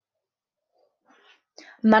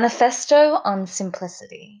Manifesto on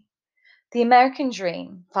Simplicity. The American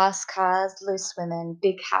dream: fast cars, loose women,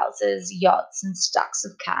 big houses, yachts, and stacks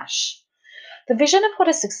of cash. The vision of what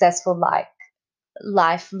a successful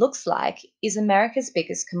life looks like is America's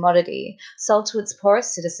biggest commodity, sold to its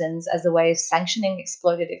poorest citizens as a way of sanctioning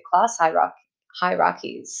exploitative class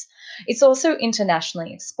hierarchies. It's also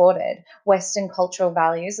internationally exported. Western cultural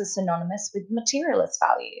values are synonymous with materialist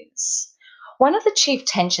values. One of the chief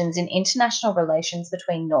tensions in international relations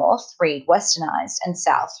between North, read westernized, and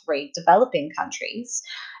South, read developing countries,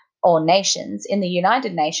 or nations in the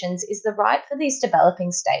United Nations is the right for these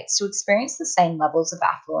developing states to experience the same levels of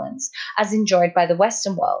affluence as enjoyed by the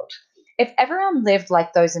Western world. If everyone lived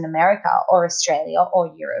like those in America or Australia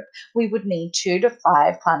or Europe, we would need 2 to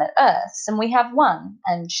 5 planet Earths, and we have one,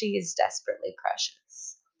 and she is desperately precious.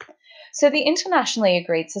 So the internationally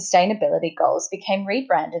agreed sustainability goals became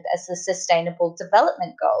rebranded as the Sustainable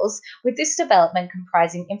Development Goals, with this development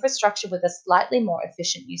comprising infrastructure with a slightly more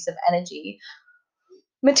efficient use of energy.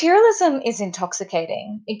 Materialism is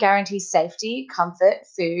intoxicating. It guarantees safety, comfort,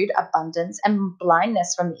 food, abundance, and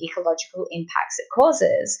blindness from the ecological impacts it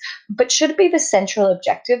causes. But should it be the central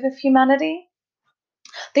objective of humanity?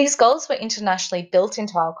 These goals were internationally built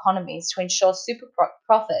into our economies to ensure super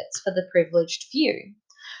profits for the privileged few.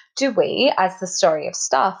 Do we, as the story of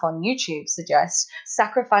Stuff on YouTube suggests,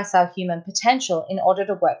 sacrifice our human potential in order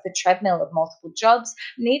to work the treadmill of multiple jobs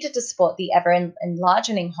needed to support the ever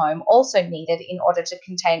enlarging home, also needed in order to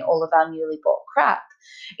contain all of our newly bought crap?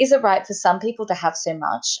 Is it right for some people to have so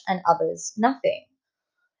much and others nothing?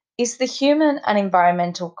 Is the human and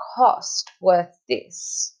environmental cost worth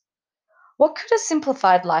this? What could a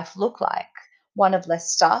simplified life look like? One of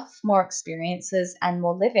less stuff, more experiences, and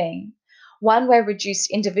more living. One where reduced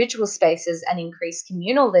individual spaces and increased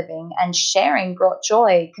communal living and sharing brought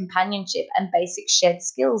joy, companionship, and basic shared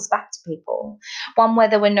skills back to people. One where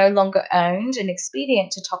they were no longer owned and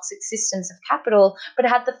expedient to toxic systems of capital, but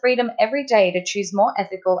had the freedom every day to choose more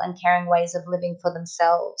ethical and caring ways of living for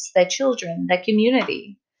themselves, their children, their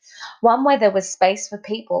community. One where there was space for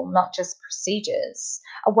people, not just procedures.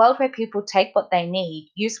 A world where people take what they need,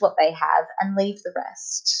 use what they have, and leave the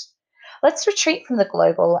rest. Let's retreat from the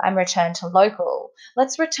global and return to local.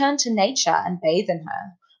 Let's return to nature and bathe in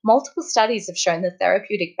her. Multiple studies have shown the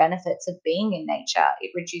therapeutic benefits of being in nature.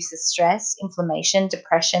 It reduces stress, inflammation,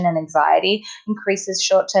 depression, and anxiety, increases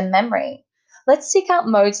short term memory. Let's seek out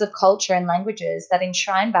modes of culture and languages that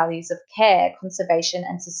enshrine values of care, conservation,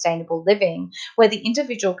 and sustainable living, where the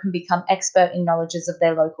individual can become expert in knowledges of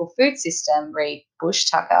their local food system, read Bush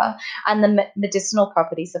Tucker, and the medicinal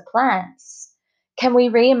properties of plants. Can we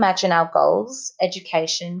reimagine our goals,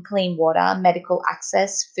 education, clean water, medical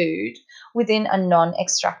access, food, within a non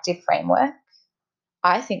extractive framework?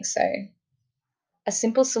 I think so. A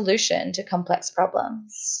simple solution to complex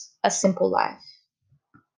problems, a simple life.